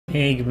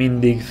Még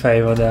mindig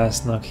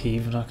fejvadásznak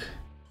hívnak.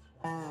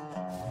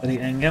 Pedig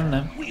engem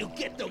nem.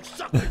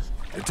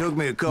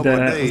 De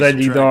az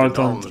egyik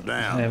Daltont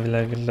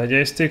elvileg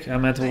legyőztük,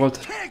 Emmet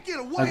volt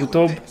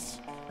legutóbb.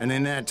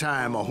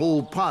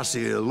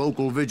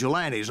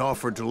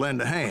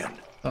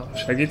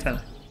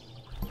 Segíten?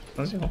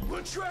 Az jó.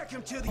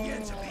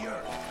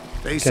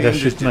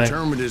 Keressük meg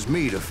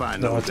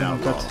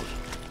Daltonokat.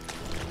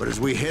 But as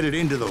we headed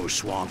into those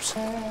swamps,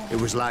 it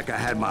was like I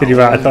had my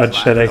Privált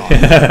hadsereg.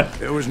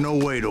 There was no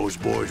way those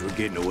boys were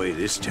getting away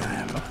this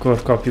time.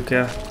 Akkor kapjuk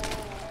el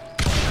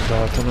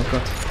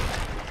Daltonokat.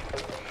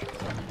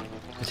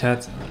 Vagy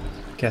hát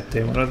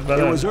kettő maradt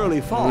bele. It was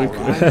early fall,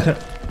 right?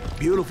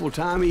 Beautiful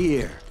time of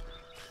year.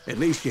 At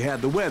least you had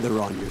the weather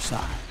on your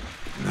side.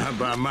 Not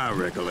by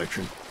my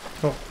recollection.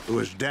 Oh. It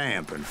was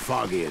damp and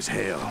foggy as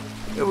hell.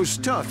 It was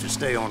tough to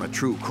stay on a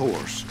true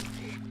course.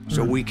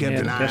 So we kept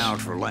an eye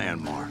out for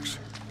landmarks.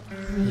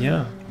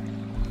 Ja,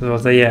 ez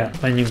volt a jel.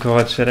 Menjünk a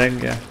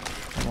hadsereggel.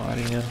 Már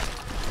ilyen.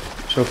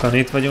 Sokan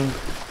itt vagyunk.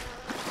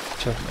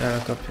 Csak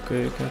elkapjuk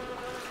őket.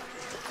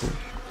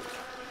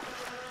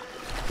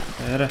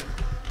 Erre.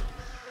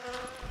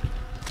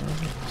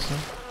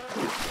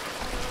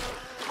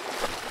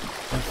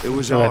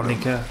 Követni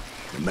kell.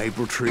 The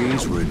maple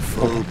trees were in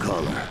full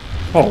color.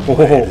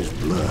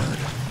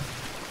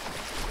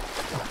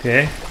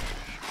 Oké.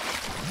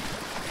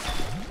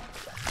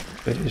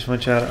 És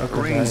mocsár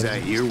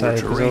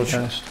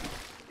akadályozódást.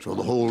 So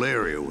the whole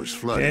area was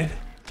flooded.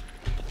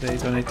 De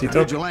itt van egy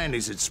titok.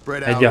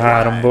 Egy a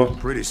háromból.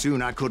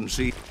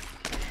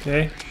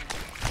 Oké.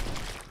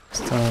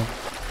 Aztán...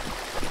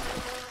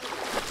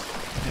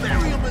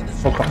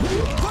 Hoppa.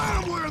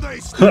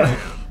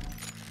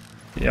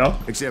 Ja.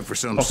 Except for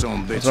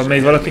some bits that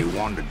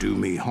wanted to do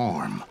me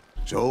harm.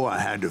 So I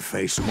had to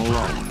face them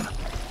alone.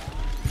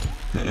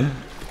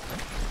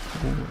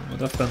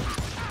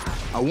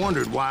 I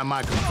wondered why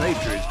my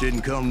compatriots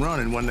didn't come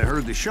running when they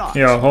heard the shots.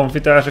 Ja,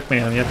 honfitársak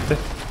miért nem jöttek?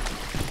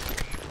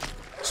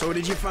 So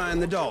did you find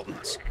the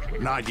Daltons?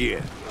 Not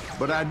yet,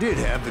 but I did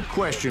have the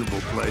questionable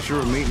pleasure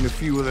of meeting a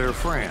few of their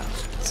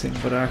friends.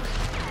 Cimborák.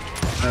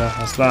 Ja,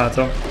 azt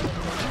látom.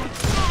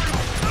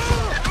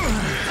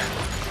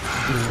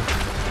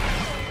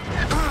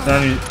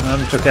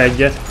 Nem csak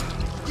egyet.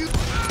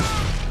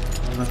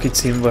 Vannak itt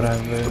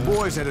cimborák. The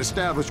boys had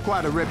established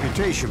quite a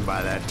reputation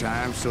by that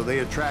time, so they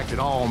attracted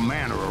all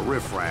manner of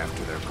riffraff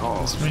to their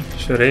cause. Ez mi?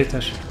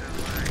 Sörétes?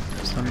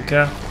 Ezt nem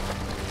kell.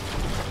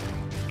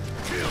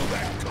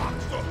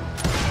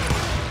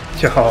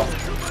 Ja,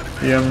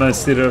 ilyen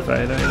messziről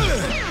fejre is.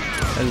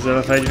 Ezzel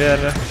a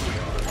fegyverre.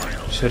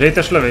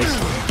 Sörétes lövész?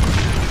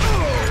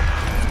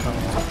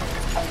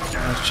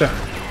 Az csak.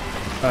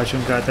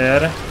 Váltsunk át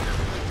erre.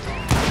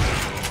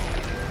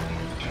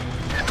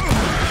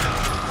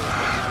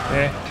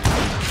 Oké.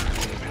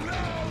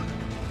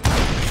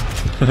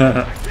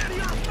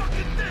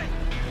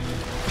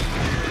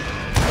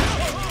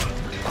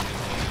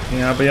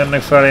 Hiába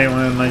jönnek felém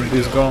olyan nagy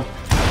buzgó.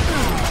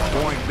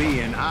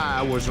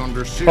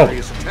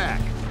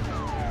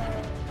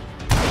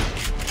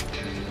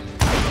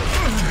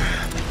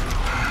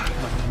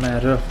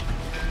 Merről?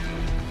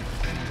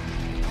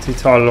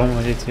 Itt hallom,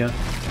 hogy itt jön.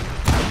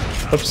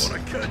 Ups.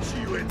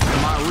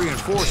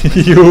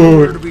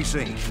 Jó.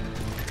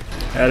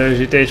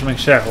 Erősítés meg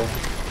sehol.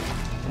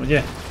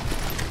 Ugye?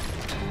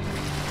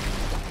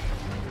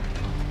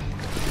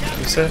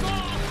 Vissza.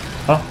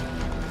 Ha?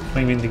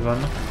 Még mindig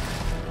vannak.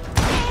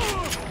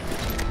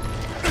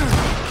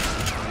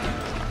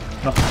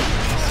 Na,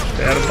 ezt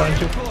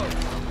elrobbantjuk.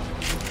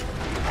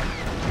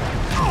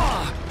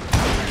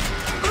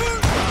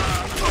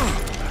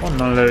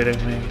 Honnan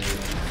lőjük még?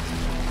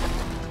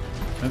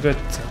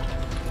 Mögött.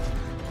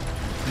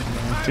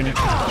 Nem úgy tűnik.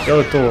 Jó,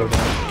 ott oldal.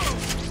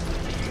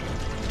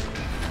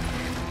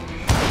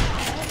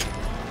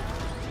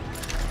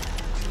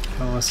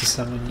 Azt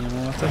hiszem, hogy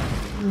nem voltak.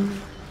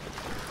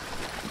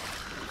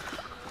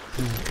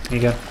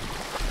 Igen.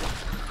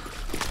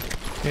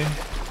 Okay.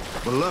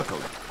 But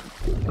luckily,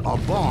 a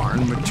barn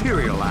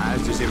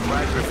materialized as if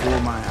right before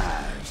my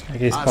eyes.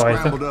 I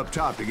scrambled up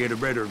top to get a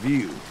better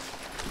view.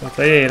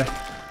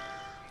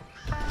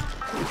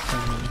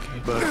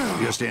 But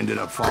just ended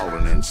up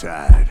falling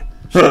inside.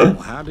 So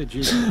how did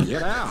you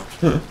get out?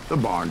 The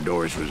barn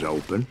doors was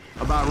open.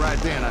 About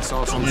right then I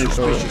saw some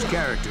suspicious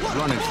characters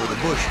running for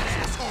the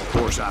bushes. Of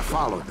course I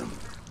followed them.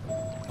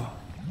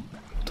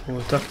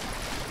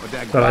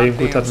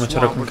 Találjunk utat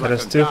mocsarokon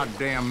keresztül.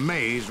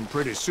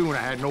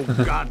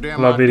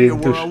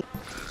 Labirintus.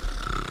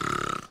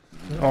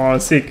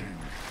 Alszik.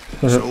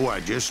 So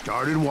I just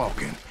started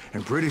walking,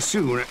 and pretty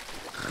soon...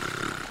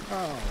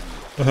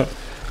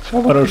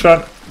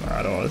 Hamarosan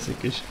már alszik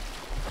is.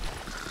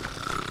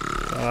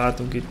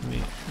 Találtunk itt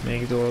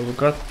még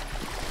dolgokat.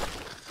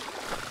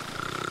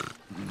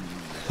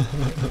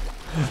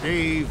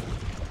 Steve!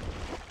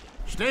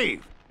 Steve!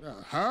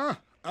 Huh?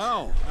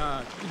 Oh,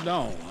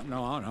 no,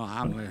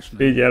 I'm listening.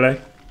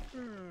 Figyelek.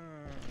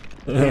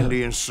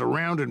 Indians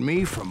surrounded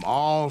me from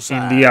all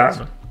sides.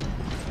 Indián.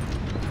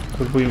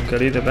 Akkor bújjunk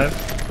el ide be.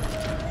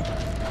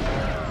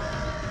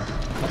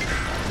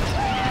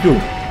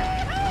 Jó.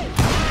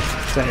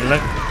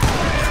 Tényleg.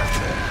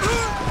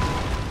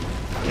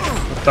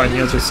 Ott annyi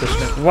az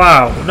összesnek.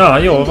 Wow! Na,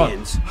 jól van.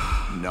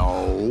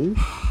 No.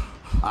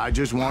 I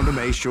just wanted to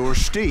make sure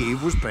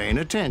Steve was paying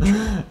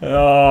attention.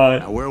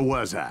 Now, where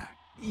was I?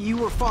 You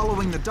were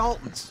following the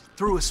Daltons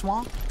through a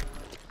swamp?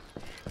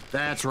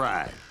 That's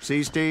right.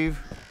 See, Steve?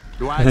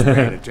 Dwight's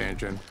paying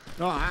attention.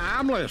 No,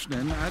 I'm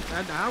listening.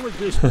 I was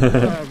just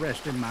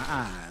resting my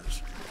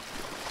eyes.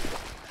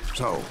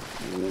 So,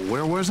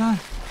 where was I?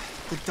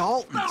 The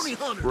Daltons. Bounty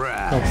hunter!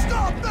 Right.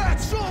 Stop that,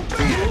 son!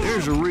 Yeah,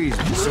 there's a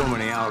reason so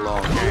many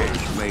outlaw gangs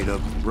are made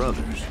up of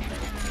brothers.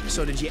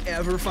 So did you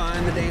ever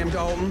find the damn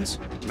Daltons?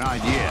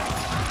 Not yet,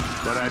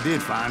 but I did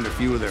find a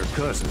few of their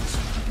cousins.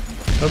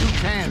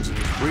 Kansas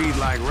breed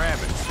like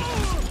rabbits.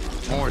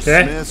 Or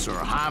Smiths or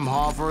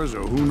Heimhoffers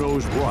or who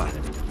knows what.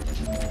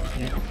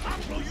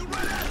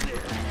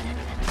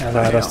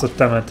 Elárasztott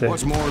temető.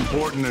 What's more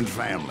important than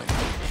family?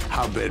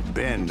 I bet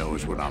Ben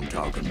knows what I'm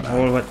talking about.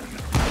 Hol vagy?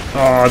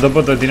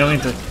 Dobod a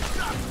dinamitot?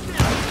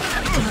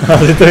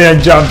 Az itt olyan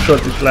jump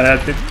shot is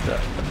lehet itt.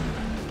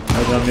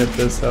 Ez nem jött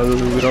össze az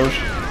az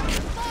ugrós.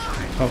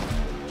 Hopp.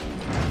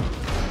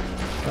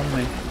 Come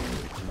még.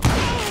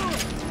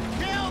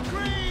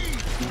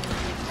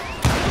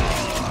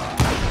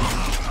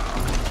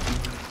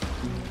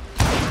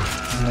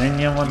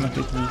 Mennyien vannak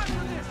itt még?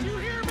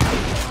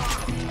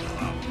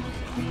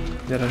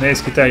 Gyere,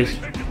 nézd ki te is!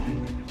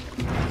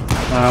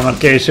 Már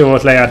késő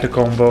volt, lejárt a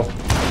kombó.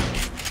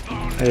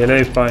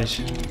 Élő punch.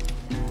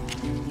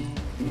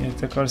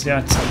 Ilyet akarsz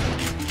játszani?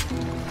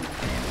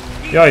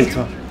 Ja, itt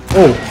van.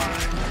 Ó!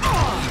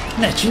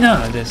 Ne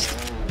csináld ezt!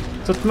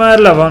 Ott már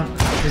le van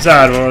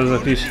zárva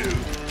azok is.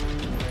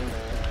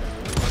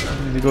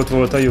 Mindig ott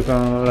volt a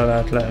lyukon, le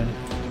lehet leülni.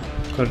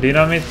 Akkor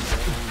dinamit.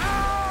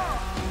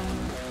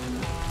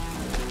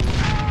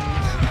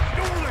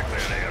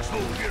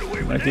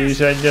 Neki is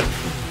egyet.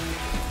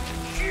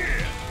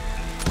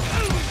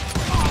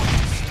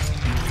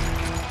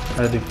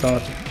 Eddig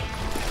tartok.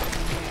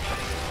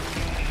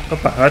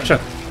 Hoppá, hát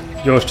csak.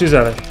 Gyors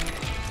tüzelek.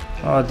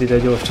 Add ide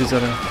gyors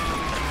tüzelek.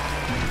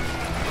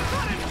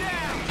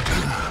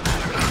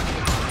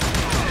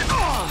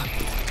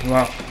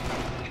 Wow.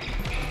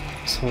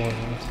 Ez hol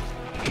volt?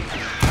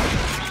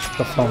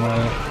 A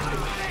famája.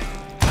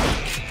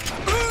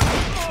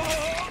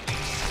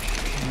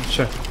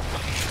 Csak.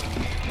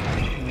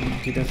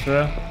 Ide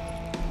fel.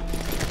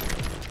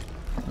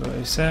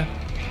 Össze.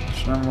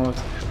 És nem volt.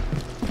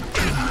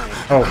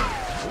 Oh.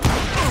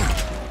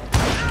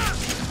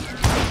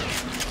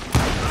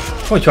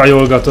 Hogy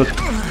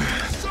hajolgatott?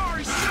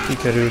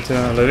 Kikerült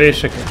a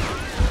lövéseket.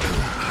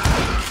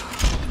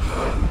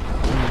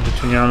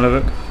 Csúnyán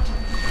lövök.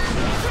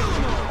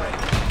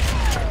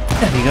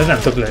 Nem igaz, nem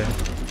tudok lőni.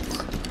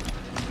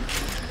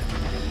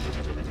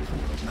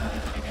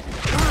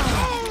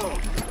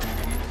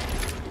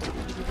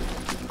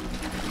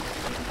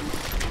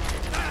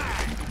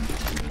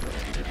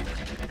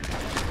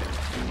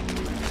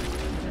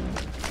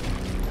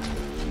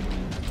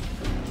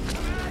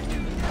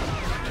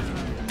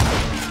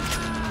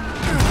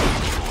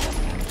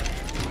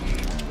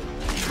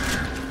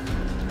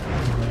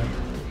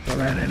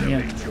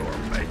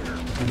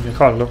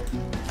 Hallom.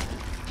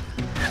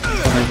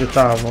 Van egy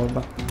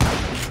távolba.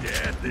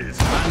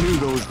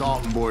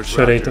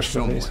 Sörétes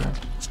lövészem.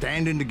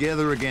 Standing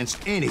together against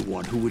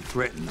anyone who would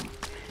threaten them.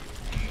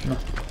 Na,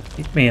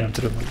 itt miért nem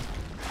tudom.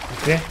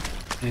 Oké,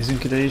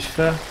 nézzünk ide is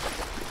fel.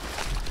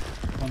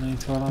 Van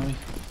itt valami.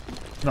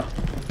 Na.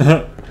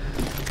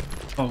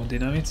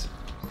 Dinamit.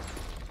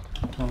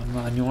 Van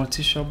már 8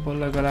 is abból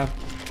legalább.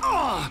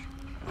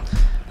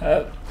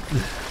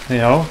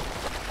 Jó.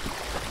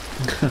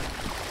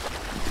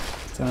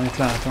 Aztán itt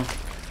látom.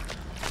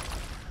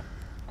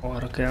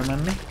 Arra kell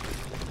menni.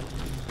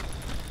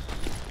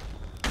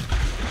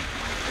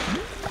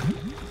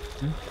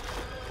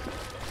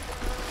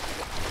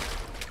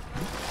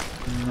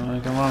 Na,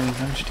 nekem valamit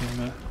nem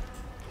stimmel.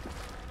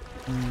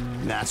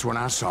 That's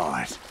when I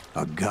saw it.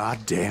 A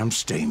goddamn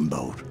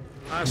steamboat.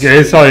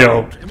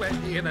 Gőzhajó.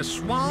 In a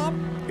swamp?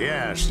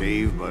 Yeah,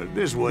 Steve, but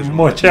this wasn't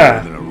much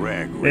more than a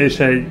wreck. És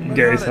egy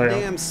gőzhajó. How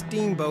did a damn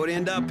steamboat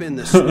end up in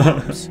the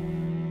swamps?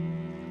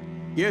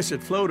 Yes,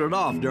 it floated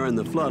off during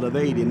the flood of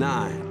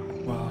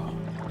 '89. Wow.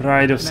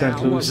 Ride of St.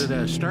 Now, Louis. was it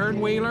a stern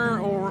wheeler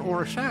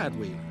or a side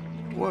wheeler?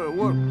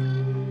 What?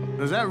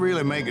 Does that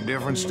really make a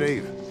difference,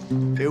 Steve?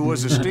 It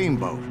was a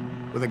steamboat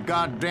with a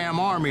goddamn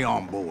army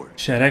on board.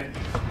 Sereg.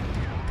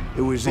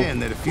 It was then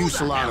that a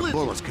fusillade of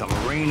bullets come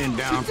raining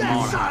down from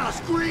on high,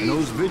 and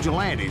those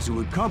vigilantes who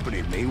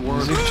accompanied me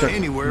weren't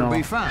anywhere to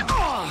be found.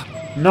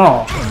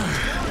 No.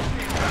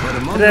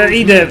 De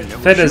ide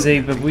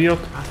fedezékbe bújok.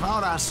 I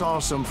thought I saw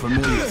some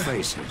familiar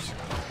faces.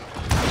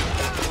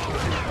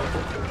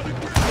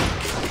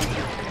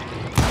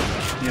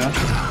 Ja.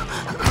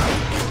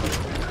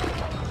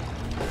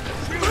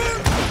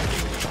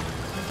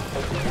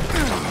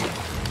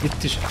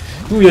 Itt is.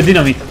 Új, a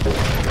dinamit!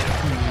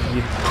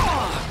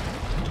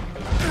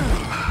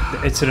 De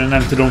egyszerűen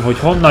nem tudom, hogy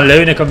honnan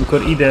leülnek,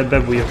 amikor ide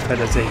bebújok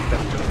fedezékbe.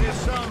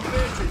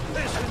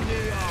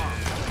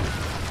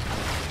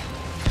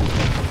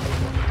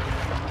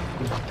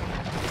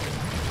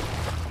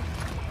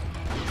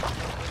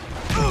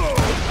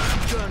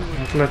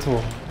 Ötlet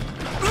hol?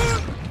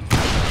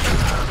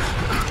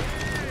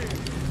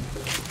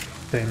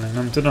 Tényleg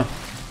nem tudom.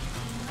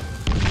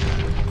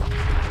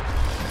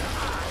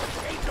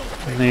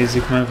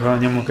 Nézzük meg, ha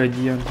nyomok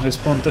egy ilyen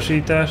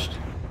összpontosítást.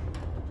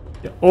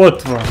 Ja,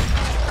 ott van!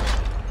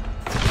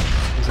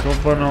 Ez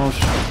robbanós.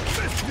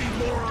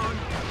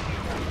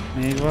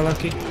 Még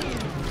valaki?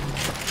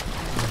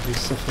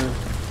 Visszafel.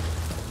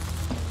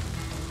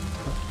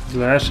 Ez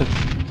leesett.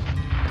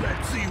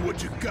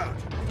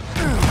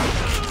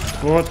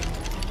 Volt.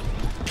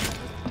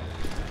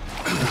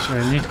 És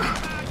ennyi.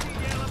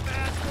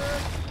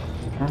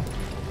 Ha.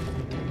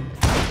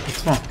 Itt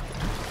van.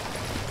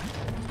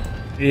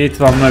 Itt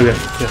van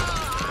mögötte.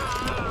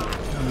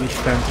 Itt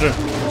fentről.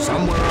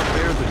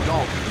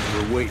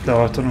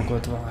 Daltonok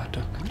ott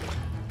vártak.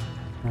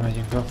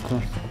 Megyünk akkor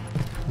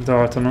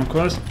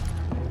Daltonokhoz.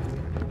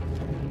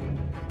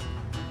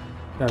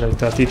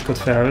 Előtte a titkot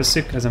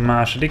felvesszük, ez a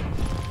második.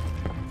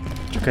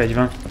 Csak egy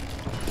van.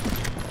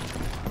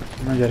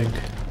 Na gyerünk.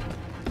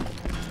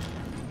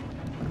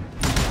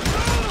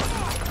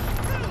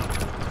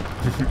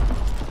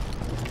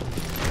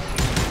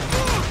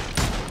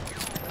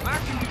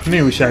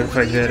 Mi újság a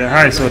fegyverre?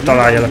 Hányszor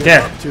találjalak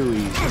el?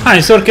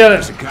 Hányszor kell?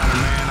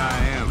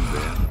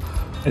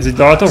 Ez egy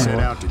Dalton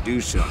volt?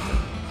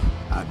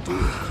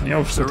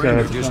 Jobb szót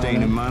kellett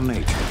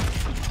találni.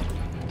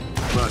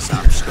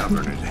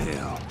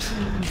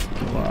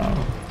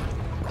 Wow.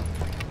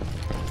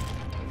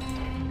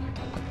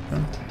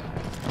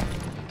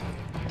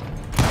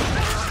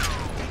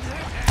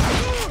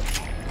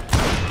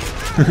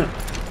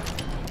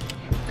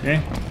 Oké.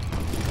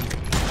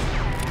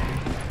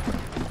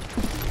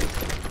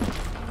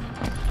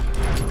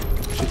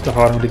 És itt a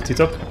harmadik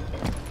titok.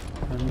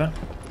 Rendben.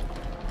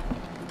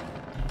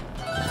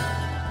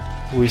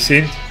 Új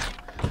szint.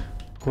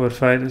 Akkor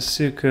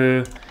fejlesztjük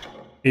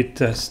itt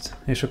ezt.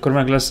 És akkor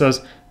meg lesz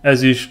az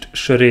ezüst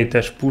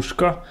sörétes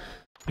puska.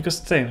 Még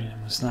azt tényleg nem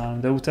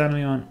használom, de utána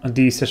mi van? A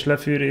díszes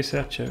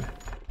lefűrészetcső.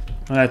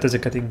 Lehet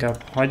ezeket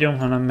inkább hagyom,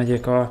 hanem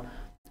megyek a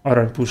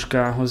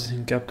aranypuskához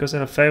inkább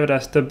közel. A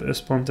fejvadász több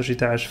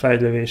összpontosítás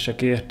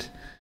fejlővésekért.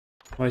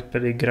 Vagy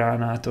pedig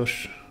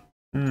gránátos.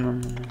 Nem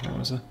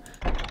az a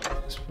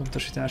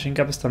összpontosítás.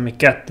 Inkább aztán még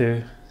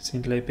 2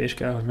 szintlépés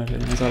kell, hogy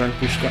meglegyen az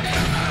aranypuska.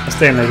 Azt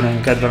tényleg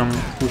nagyon kedvelem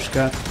a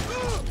puskát.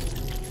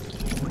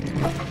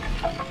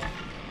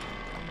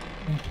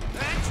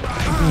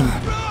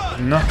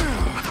 Na.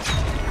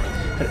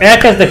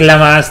 Elkezdek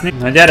lemászni.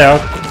 Na gyere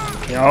akkor.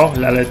 Jó,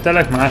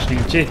 lelőttelek, más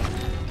nincs itt.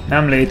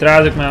 Nem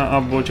létrázok, mert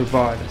abból csak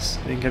baj lesz.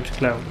 Inkább csak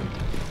leugrok.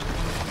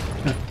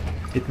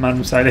 Itt már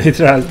muszáj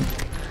létrázni.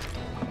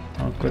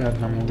 Akkor hát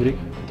nem ugrik.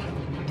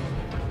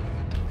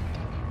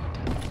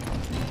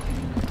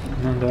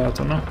 Na,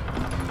 Daltonok.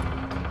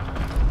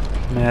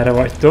 Merre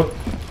vagytok?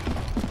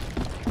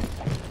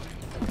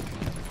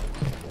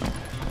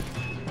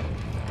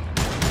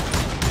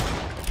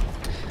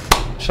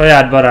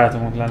 Saját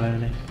barátomok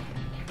lelőni.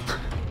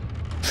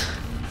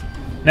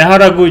 Ne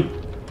haragudj!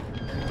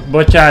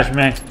 Bocsáss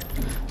meg!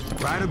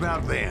 Right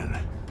about then,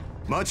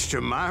 much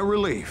to my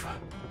relief,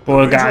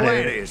 Polgár.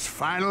 vigilantes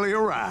finally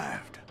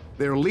arrived.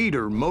 Their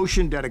leader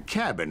motioned at a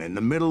cabin in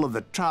the middle of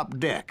the top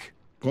deck,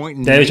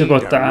 pointing me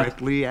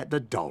directly at the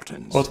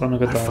Daltons. Ott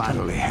vannak a I Daltonok.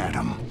 finally had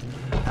them,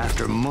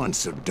 after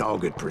months of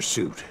dogged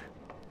pursuit.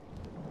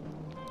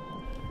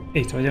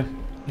 Itt vagyok.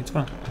 Itt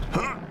van.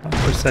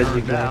 Akkor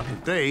szedjük le.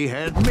 They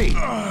had me.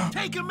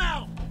 Take him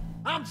out!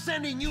 I'm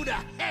sending you to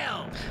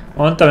hell!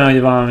 Mondtam,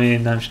 hogy valami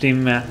nem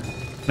stimmel.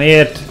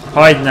 Miért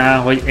hagyná,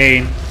 hogy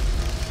én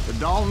The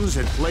Daltons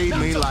had played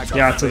me like a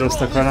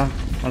játszadoztak velem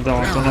a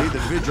Apparently, Daltonok? the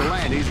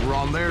vigilantes were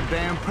on their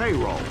damn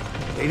payroll.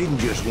 They didn't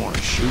just want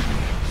to shoot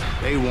me.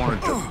 They wanted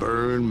to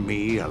burn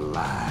me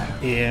alive.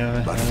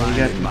 Yeah, But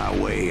finding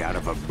my way out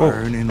of a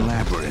burning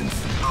labyrinth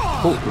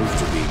proved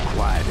to be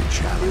quite a It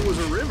challenge. was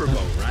a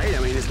riverboat, right? I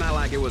mean, it's not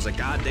like it was a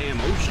goddamn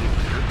ocean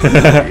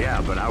liner.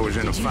 Yeah, but I was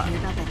in a Did you fight. hear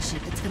about that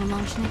ship that's gonna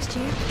launch next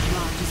year?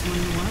 Rod just won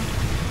the world.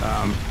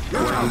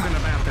 You're talking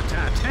about the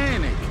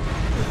Titanic.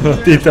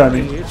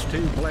 Titanic. It's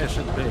too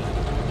blessed big.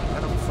 I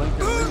don't think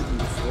they'll even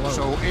float.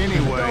 So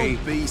anyway,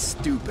 Don't be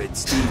stupid,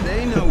 Steve.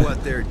 They know what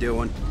they're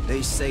doing.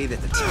 They say that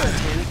the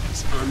Titanic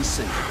is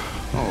unsinkable.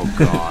 oh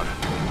God.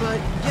 But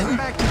getting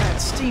back to that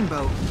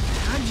steamboat,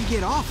 how did you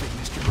get off it,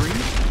 Mr. Breed?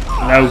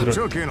 I Leugrott.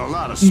 took in a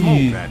lot of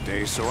smoke that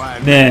day, so I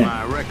Ne. admit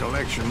my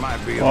recollection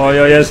might be a bit,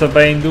 Ajaj, ez a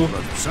beindul.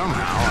 but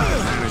somehow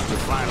I managed to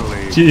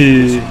finally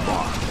Gee.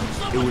 disembark.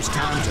 It was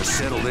time to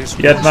settle this.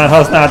 Ilyet már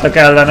használtak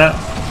ellene.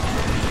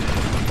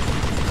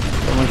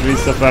 Most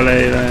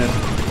visszafelé lehet.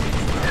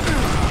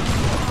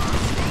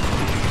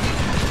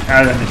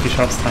 Ellenük is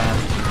használ.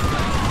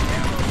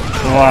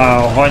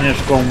 Wow, hanyas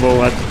kombó,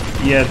 hát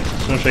ilyet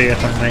sose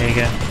értem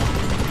még.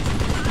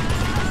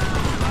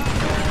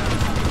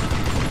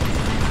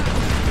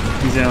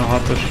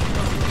 16-os.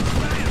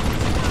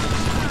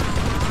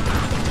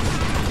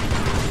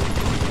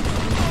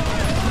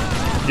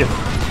 Ja.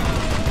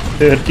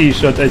 30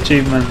 shot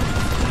achievement.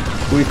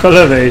 Újka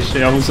lövés,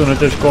 a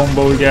 25-ös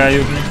kombó úgy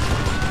eljutni.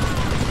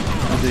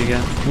 Az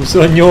igen.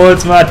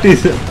 28 már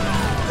 10.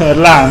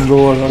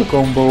 Lángol a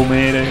kombó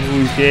mérő,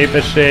 új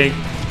képesség.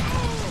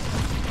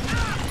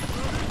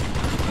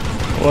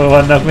 Hol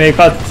vannak még,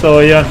 hadd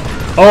szóljon.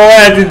 Ó,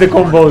 eltűnt a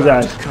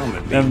kombózás.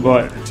 Nem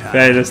baj,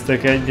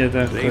 fejlesztek egyet,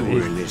 akkor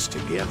itt.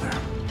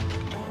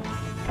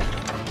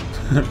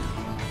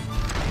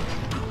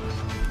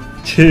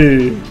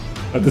 Csű,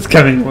 hát ez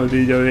kemény volt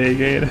így a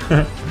végére.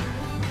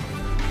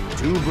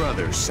 Two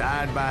brothers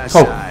side by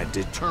side,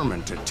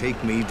 determined to take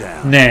me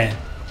down. Ne.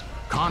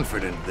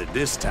 Confident that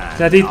this time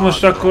Tehát itt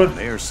most akkor...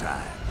 their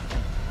side.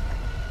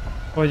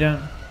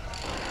 Hogyan?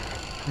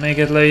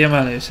 Melyiket lőjem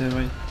először,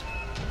 vagy?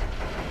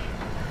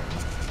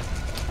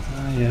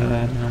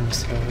 Jelen, nem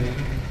szól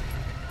végén.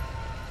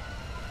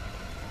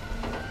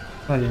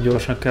 Nagyon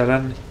gyorsnak kell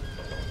lenni.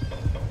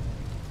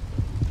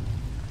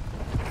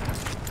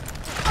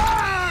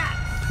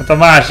 Hát a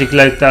másik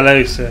lőtte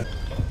először.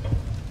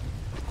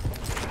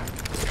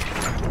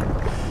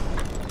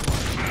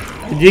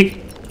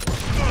 Egyik.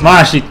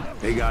 Másik.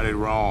 They got it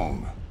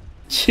wrong.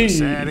 Csí.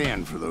 Sad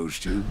end for those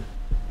two.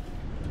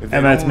 If they'd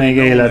Emmet only még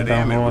known that életben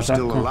Emmett was volt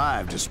still akkor.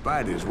 alive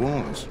despite his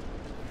wounds.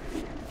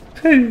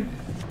 Hű.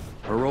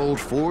 Paroled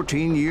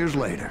 14 years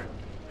later.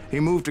 He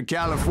moved to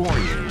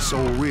California and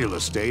sold real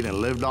estate and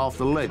lived off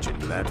the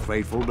legend of that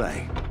fateful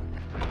day.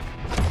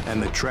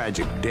 And the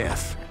tragic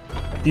death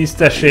of his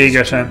two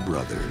Tisztességesen.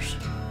 brothers.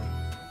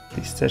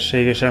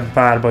 Tisztességesen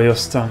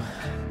párbajoztam.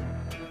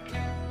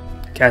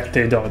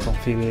 2 Dalton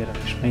fivérrel,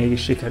 és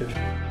mégis sikerült.